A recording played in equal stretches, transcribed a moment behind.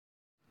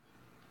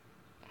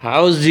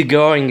How's it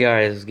going,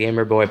 guys?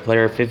 Gamerboy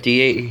Player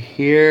 58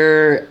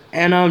 here,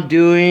 and I'm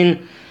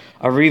doing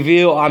a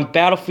review on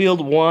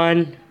Battlefield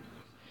 1.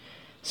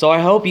 So I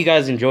hope you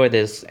guys enjoy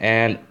this,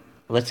 and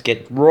let's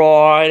get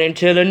right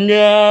into the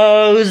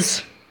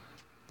news.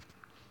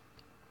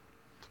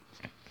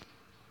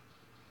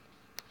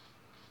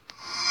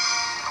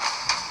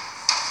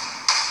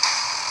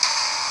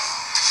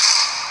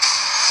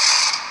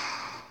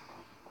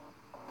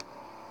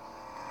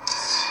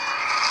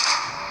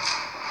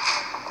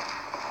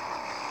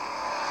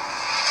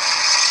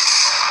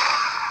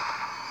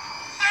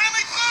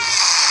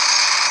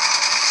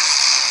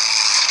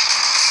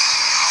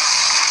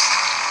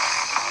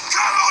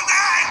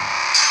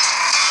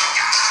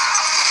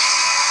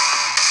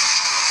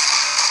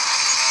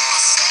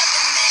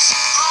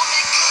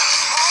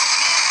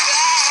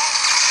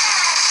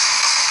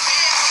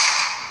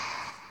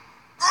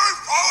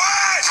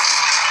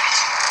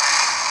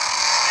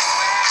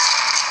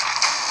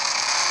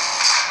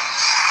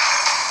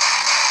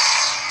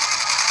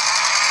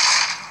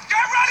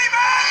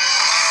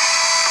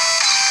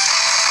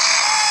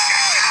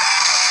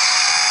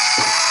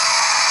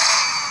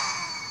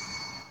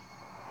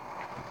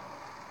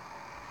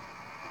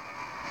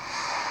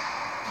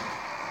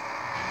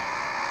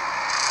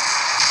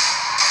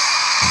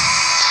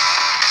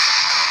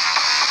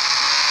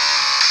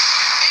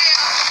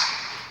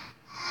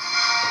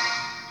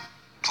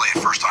 Play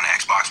it first on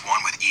Xbox One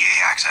with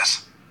EA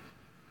Access.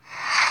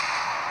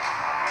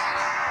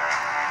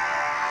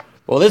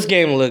 Well, this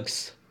game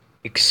looks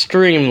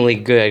extremely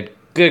good.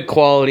 Good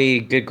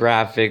quality, good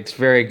graphics,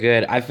 very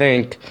good. I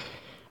think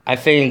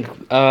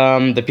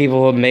the people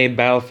who have made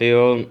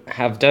Battlefield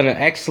have done an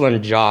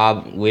excellent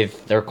job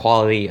with their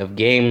quality of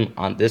game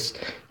on this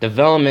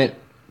development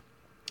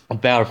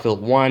of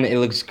Battlefield 1. It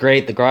looks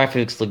great. The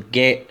graphics look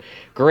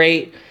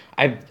great.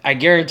 I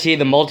guarantee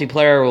the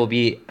multiplayer will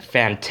be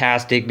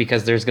fantastic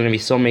because there's going to be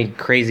so many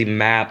crazy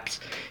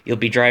maps. You'll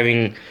be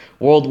driving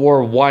World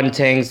War I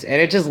tanks,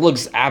 and it just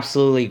looks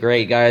absolutely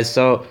great, guys.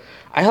 So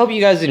I hope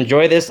you guys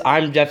enjoy this.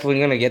 I'm definitely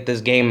going to get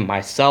this game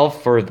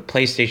myself for the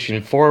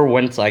PlayStation 4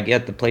 once I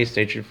get the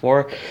PlayStation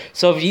 4.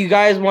 So if you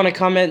guys want to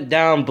comment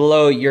down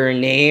below your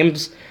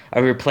names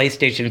of your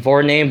PlayStation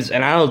 4 names,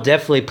 and I'll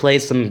definitely play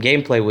some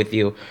gameplay with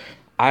you.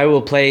 I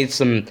will play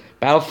some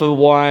Battlefield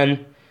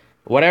 1.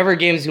 Whatever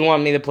games you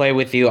want me to play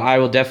with you, I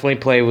will definitely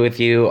play with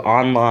you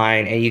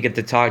online, and you get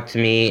to talk to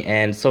me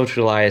and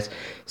socialize.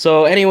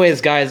 So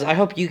anyways, guys, I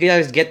hope you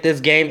guys get this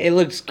game. It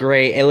looks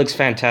great. It looks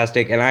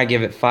fantastic, and I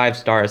give it 5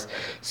 stars.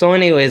 So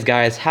anyways,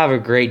 guys, have a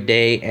great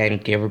day,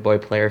 and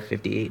Gamerboy Player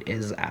 58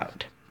 is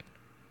out.